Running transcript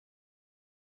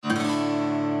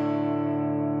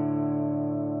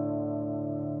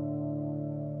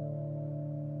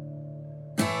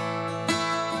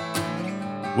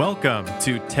Welcome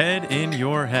to TED in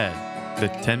Your Head, the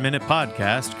 10-minute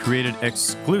podcast created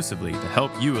exclusively to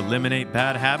help you eliminate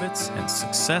bad habits and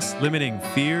success-limiting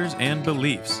fears and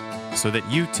beliefs so that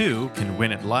you too can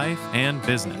win at life and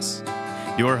business.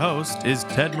 Your host is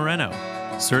Ted Moreno,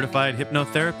 certified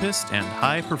hypnotherapist and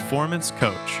high-performance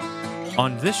coach.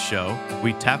 On this show,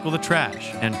 we tackle the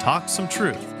trash and talk some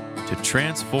truth to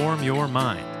transform your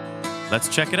mind. Let's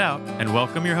check it out and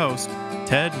welcome your host,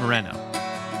 Ted Moreno.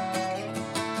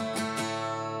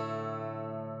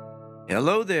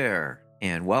 Hello there,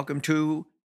 and welcome to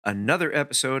another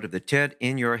episode of the TED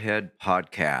in Your Head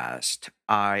podcast.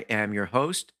 I am your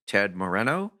host, Ted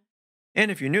Moreno,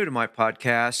 and if you're new to my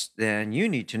podcast, then you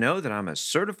need to know that I'm a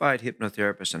certified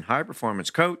hypnotherapist and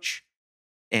high-performance coach.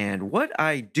 And what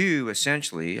I do,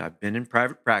 essentially, I've been in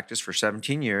private practice for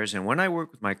 17 years, and when I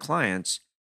work with my clients,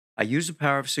 I use the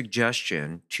power of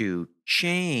suggestion to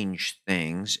change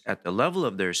things at the level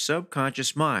of their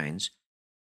subconscious minds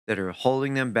that are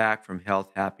holding them back from health,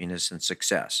 happiness, and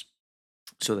success.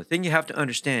 So the thing you have to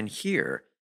understand here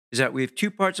is that we have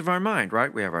two parts of our mind,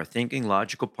 right? We have our thinking,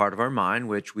 logical part of our mind,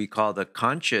 which we call the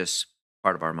conscious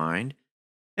part of our mind.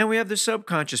 And we have the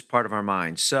subconscious part of our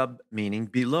mind, sub meaning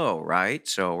below, right?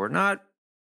 So we're not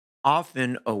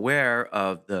often aware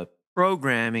of the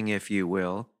programming, if you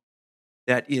will,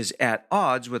 that is at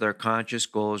odds with our conscious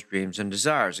goals, dreams, and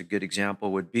desires. A good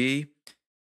example would be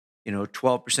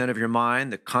 12% of your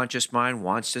mind, the conscious mind,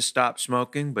 wants to stop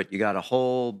smoking, but you got a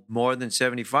whole more than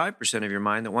 75% of your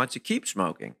mind that wants to keep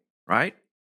smoking, right?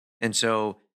 And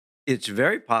so it's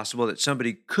very possible that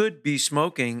somebody could be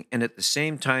smoking and at the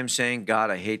same time saying, God,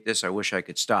 I hate this. I wish I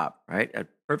could stop, right? A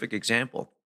perfect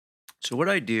example. So what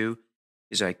I do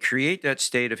is I create that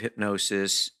state of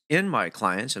hypnosis in my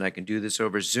clients, and I can do this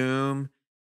over Zoom,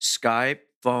 Skype,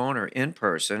 phone, or in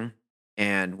person.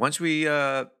 And once we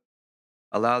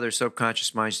allow their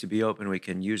subconscious minds to be open, we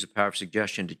can use the power of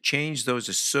suggestion to change those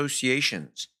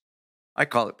associations. I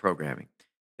call it programming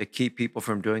that keep people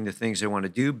from doing the things they want to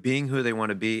do, being who they want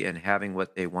to be, and having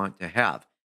what they want to have.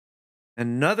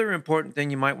 Another important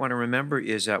thing you might want to remember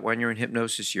is that when you're in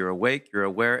hypnosis, you're awake, you're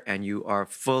aware, and you are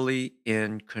fully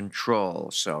in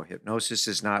control. So hypnosis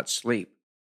is not sleep.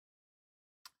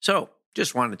 So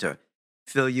just wanted to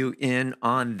fill you in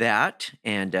on that.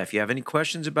 And if you have any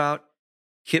questions about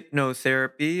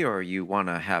hypnotherapy, or you want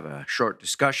to have a short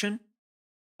discussion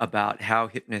about how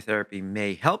hypnotherapy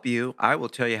may help you, I will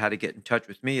tell you how to get in touch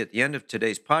with me at the end of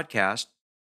today's podcast.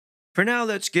 For now,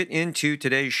 let's get into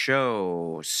today's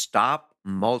show. Stop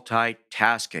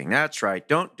multitasking. That's right.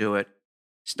 Don't do it.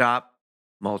 Stop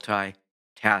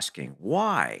multitasking.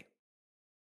 Why?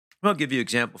 I'll give you an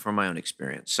example from my own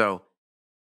experience. So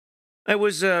I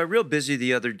was real busy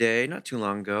the other day, not too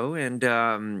long ago,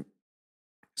 and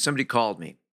somebody called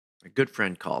me. A good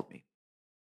friend called me.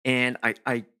 And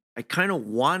I kind of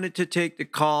wanted to take the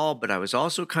call, but I was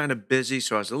also kind of busy,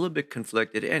 so I was a little bit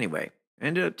conflicted. Anyway, I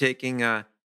ended up taking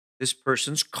this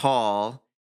person's call.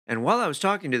 And while I was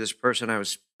talking to this person, I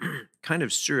was kind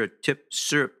of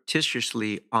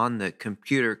surreptitiously on the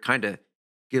computer, kind of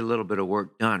get a little bit of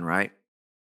work done, right?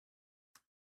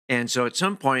 And so at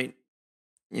some point,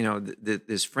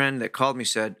 this friend that called me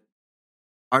said,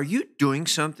 "Are you doing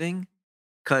something?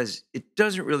 Because it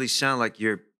doesn't really sound like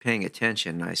you're paying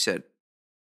attention." And I said,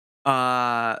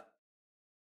 I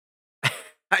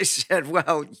said,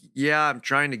 "Well, yeah, I'm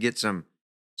trying to get some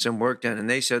work done." And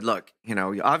they said, "Look,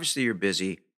 obviously you're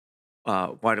busy.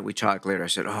 Why don't we talk later?" I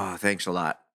said, "Oh, thanks a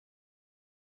lot."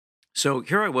 So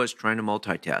here I was trying to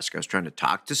multitask. I was trying to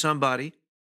talk to somebody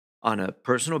on a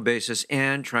personal basis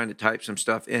and trying to type some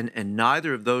stuff in, and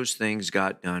neither of those things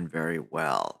got done very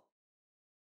well.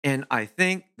 And I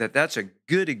think that that's a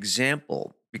good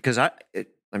example because let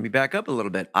me back up a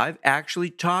little bit. I've actually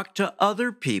talked to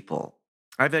other people.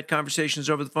 I've had conversations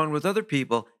over the phone with other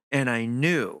people, and I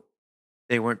knew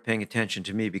they weren't paying attention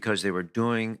to me because they were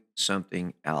doing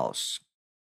something else.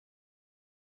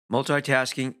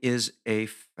 Multitasking is a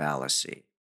fallacy.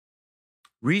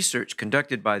 Research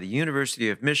conducted by the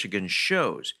University of Michigan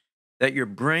shows that your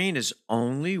brain is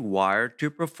only wired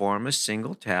to perform a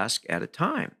single task at a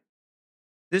time.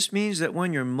 This means that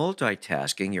when you're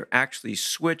multitasking, you're actually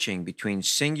switching between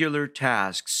singular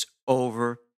tasks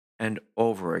over and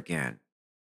over again.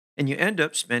 And you end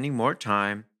up spending more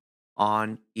time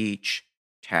on each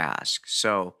task.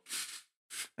 So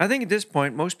I think at this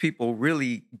point, most people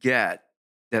really get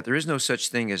that there is no such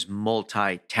thing as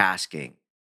multitasking.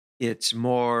 It's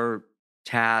more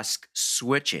task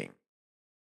switching,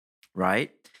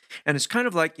 right? And it's kind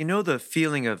of like, the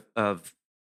feeling of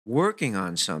working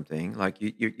on something, like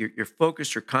you're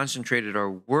focused or concentrated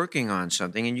or working on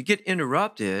something, and you get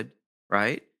interrupted,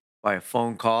 right? by a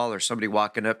phone call or somebody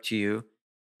walking up to you.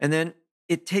 And then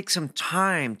it takes some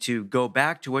time to go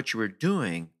back to what you were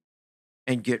doing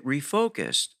and get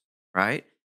refocused, right?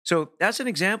 So that's an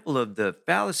example of the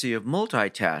fallacy of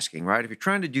multitasking, right? If you're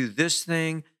trying to do this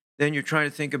thing, then you're trying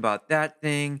to think about that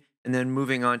thing, and then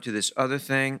moving on to this other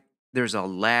thing, there's a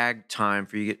lag time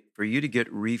for you to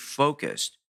get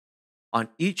refocused on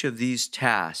each of these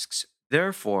tasks.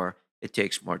 Therefore, it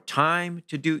takes more time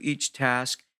to do each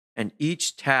task, and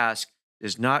each task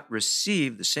does not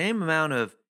receive the same amount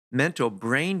of mental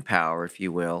brain power, if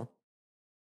you will,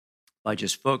 by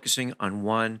just focusing on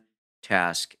one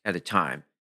task at a time.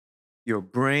 Your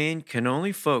brain can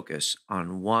only focus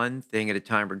on one thing at a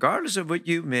time, regardless of what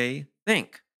you may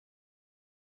think.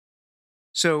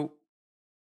 So,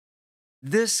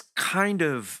 this kind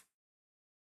of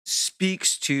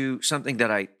speaks to something that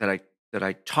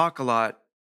I talk about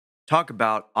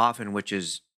often, which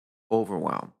is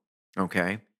overwhelm.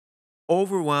 Okay.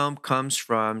 Overwhelm comes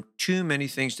from too many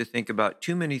things to think about,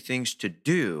 too many things to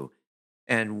do.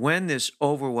 And when this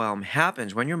overwhelm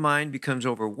happens, when your mind becomes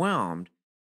overwhelmed,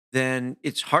 then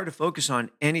it's hard to focus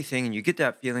on anything. And you get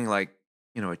that feeling like,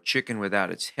 a chicken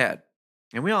without its head.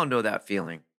 And we all know that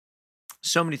feeling.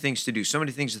 So many things to do, so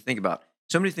many things to think about,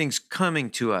 so many things coming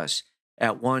to us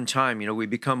at one time. We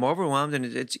become overwhelmed and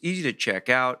it's easy to check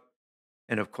out.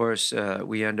 And of course,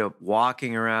 we end up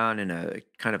walking around in a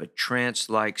kind of a trance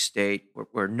like state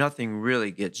where nothing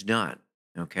really gets done.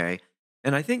 Okay.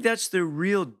 And I think that's the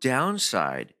real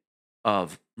downside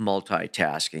of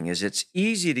multitasking is it's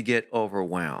easy to get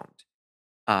overwhelmed,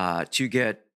 to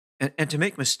get and to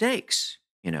make mistakes,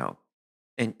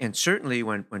 and certainly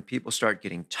when people start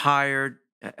getting tired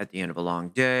at the end of a long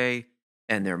day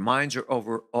and their minds are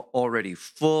already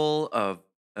full of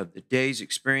the day's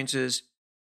experiences,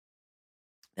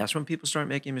 that's when people start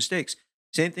making mistakes.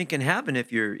 Same thing can happen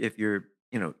if you're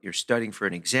studying for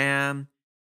an exam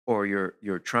or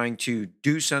you're trying to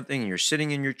do something and you're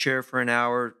sitting in your chair for an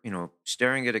hour,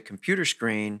 staring at a computer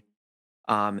screen,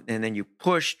 and then you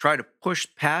try to push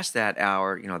past that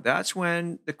hour. That's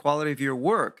when the quality of your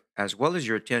work, as well as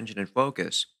your attention and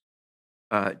focus,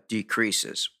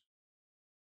 decreases.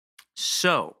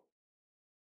 So,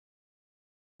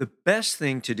 the best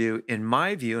thing to do, in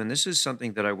my view, and this is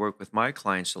something that I work with my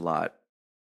clients a lot,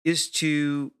 is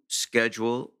to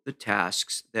schedule the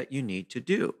tasks that you need to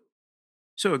do.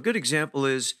 So, a good example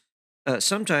is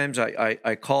sometimes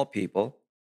I call people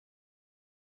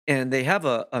and they have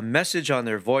a message on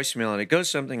their voicemail, and it goes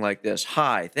something like this: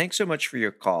 Hi, thanks so much for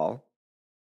your call.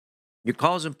 Your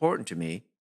call is important to me.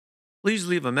 Please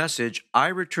leave a message. I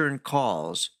return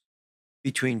calls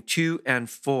between 2 and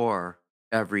 4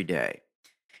 every day.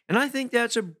 And I think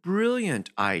that's a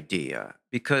brilliant idea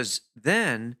because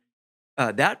then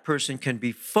that person can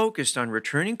be focused on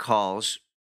returning calls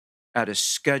at a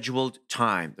scheduled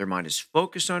time. Their mind is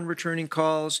focused on returning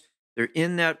calls. They're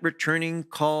in that returning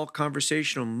call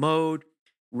conversational mode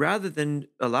rather than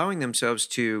allowing themselves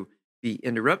to be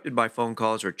interrupted by phone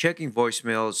calls or checking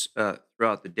voicemails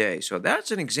throughout the day. So that's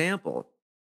an example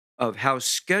of how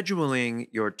scheduling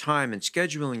your time and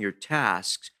scheduling your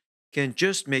tasks can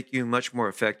just make you much more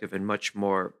effective and much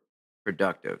more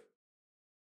productive.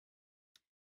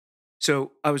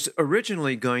 So, I was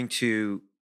originally going to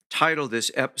title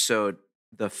this episode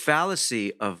The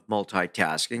Fallacy of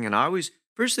Multitasking. And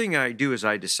first thing I do is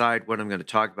I decide what I'm going to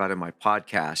talk about in my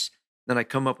podcast. Then I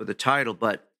come up with a title.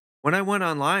 But when I went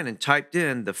online and typed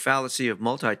in The Fallacy of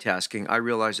Multitasking, I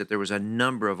realized that there was a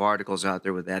number of articles out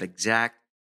there with that exact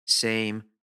same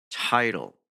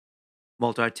title.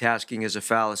 Multitasking is a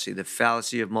fallacy, the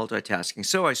fallacy of multitasking.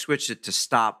 So I switched it to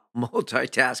stop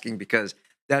multitasking because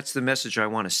that's the message I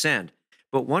want to send.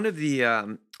 But one of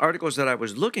the articles that I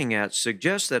was looking at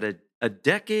suggests that a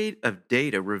decade of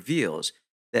data reveals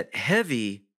that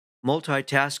heavy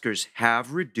multitaskers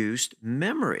have reduced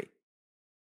memory.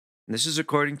 And this is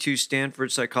according to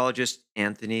Stanford psychologist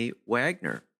Anthony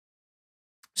Wagner.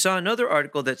 Saw another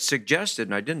article that suggested,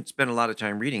 and I didn't spend a lot of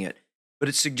time reading it, but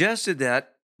it suggested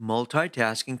that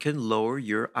multitasking can lower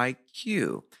your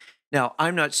IQ. Now,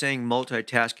 I'm not saying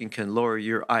multitasking can lower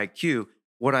your IQ.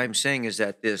 What I'm saying is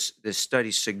that this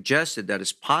study suggested that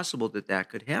it's possible that that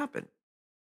could happen.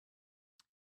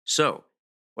 So,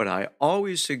 what I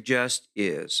always suggest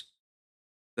is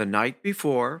the night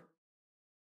before,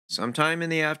 sometime in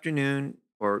the afternoon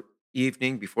or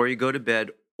evening before you go to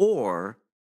bed, or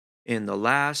in the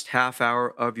last half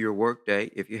hour of your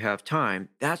workday, if you have time,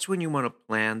 that's when you want to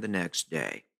plan the next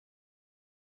day.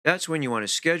 That's when you want to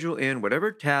schedule in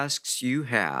whatever tasks you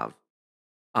have,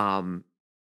 um,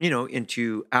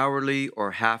 into hourly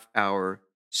or half hour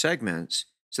segments.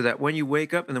 so that when you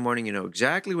wake up in the morning, you know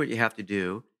exactly what you have to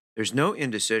do. There's no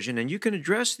indecision, and you can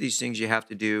address these things you have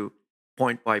to do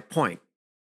point by point.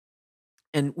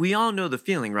 And we all know the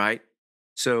feeling, right?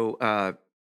 So,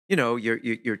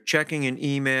 you're checking an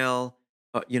email,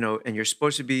 and you're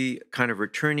supposed to be kind of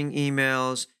returning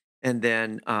emails, and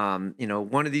then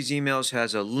one of these emails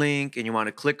has a link, and you want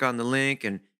to click on the link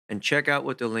and check out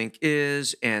what the link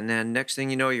is, and then next thing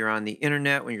you know, you're on the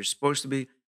internet when you're supposed to be,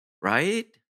 right?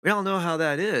 We all know how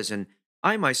that is, and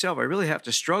I myself, I really have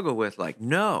to struggle with like,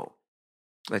 no.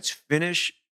 Let's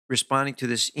finish responding to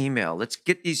this email. Let's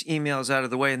get these emails out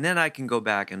of the way, and then I can go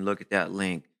back and look at that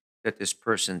link that this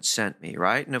person sent me,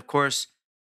 right? And of course,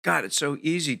 God, it's so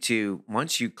easy to,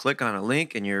 once you click on a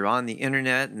link and you're on the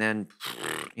internet, and then,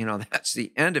 that's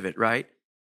the end of it, right?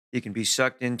 You can be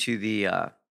sucked into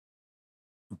the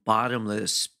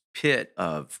bottomless pit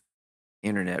of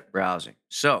internet browsing.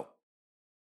 So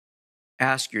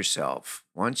ask yourself,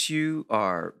 once you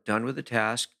are done with the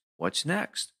task, what's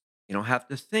next? You don't have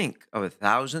to think of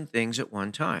 1,000 things at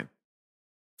one time.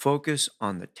 Focus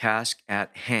on the task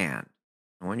at hand.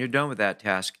 And when you're done with that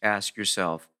task, ask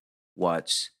yourself,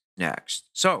 what's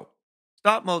next? So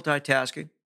stop multitasking.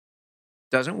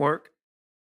 Doesn't work.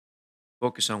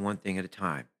 Focus on one thing at a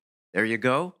time. There you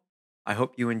go. I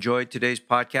hope you enjoyed today's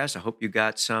podcast. I hope you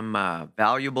got some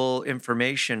valuable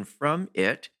information from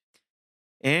it.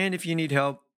 And if you need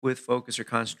help with focus or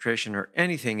concentration or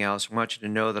anything else, I want you to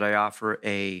know that I offer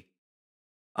a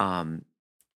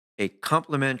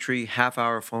complimentary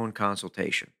half-hour phone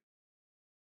consultation.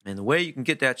 And the way you can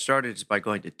get that started is by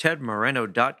going to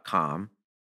tedmoreno.com.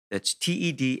 That's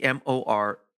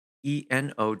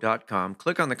TEDMORENO.com.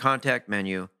 Click on the contact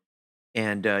menu,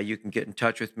 and you can get in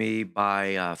touch with me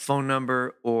by phone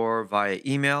number or via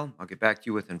email. I'll get back to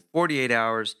you within 48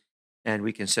 hours, and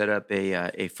we can set up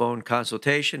a phone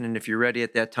consultation. And if you're ready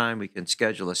at that time, we can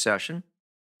schedule a session.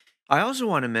 I also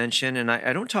want to mention, and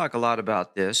I don't talk a lot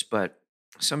about this, but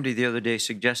somebody the other day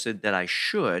suggested that I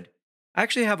should. I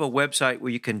actually have a website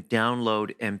where you can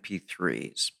download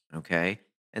MP3s, okay?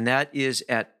 And that is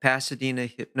at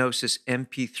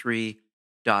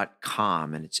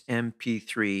PasadenaHypnosisMP3.com, and it's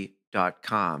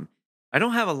MP3.com. I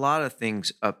don't have a lot of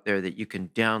things up there that you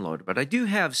can download, but I do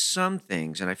have some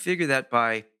things, and I figure that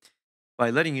by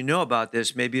letting you know about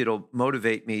this, maybe it'll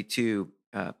motivate me to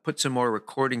put some more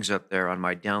recordings up there on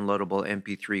my downloadable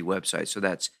MP3 website. So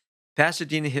that's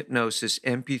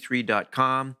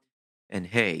PasadenaHypnosisMP3.com. And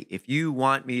hey, if you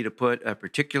want me to put a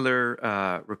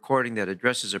particular recording that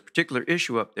addresses a particular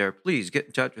issue up there, please get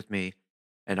in touch with me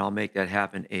and I'll make that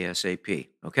happen ASAP.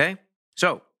 Okay?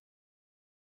 So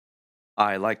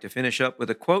I like to finish up with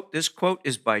a quote. This quote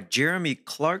is by Jeremy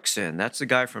Clarkson. That's the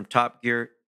guy from Top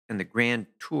Gear and the Grand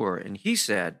Tour. And he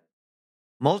said,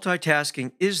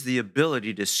 multitasking is the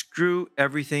ability to screw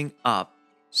everything up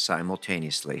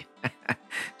simultaneously.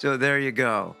 So there you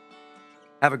go.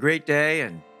 Have a great day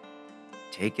and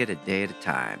take it a day at a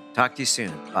time. Talk to you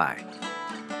soon. Bye.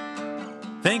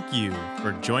 Thank you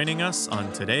for joining us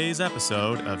on today's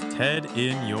episode of TED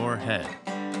in Your Head.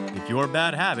 If your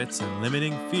bad habits and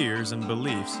limiting fears and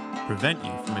beliefs prevent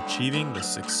you from achieving the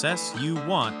success you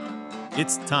want,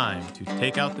 it's time to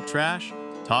take out the trash,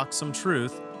 talk some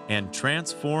truth, and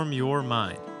transform your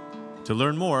mind. To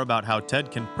learn more about how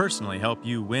TED can personally help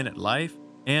you win at life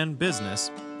and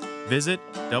business, visit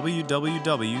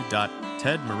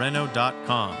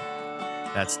www.tedmoreno.com.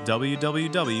 That's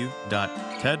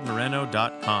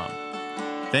www.tedmoreno.com.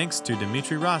 Thanks to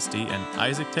Dimitri Rosti and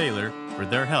Isaac Taylor for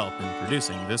their help in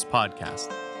producing this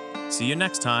podcast. See you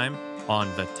next time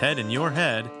on the TED in Your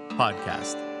Head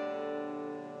podcast.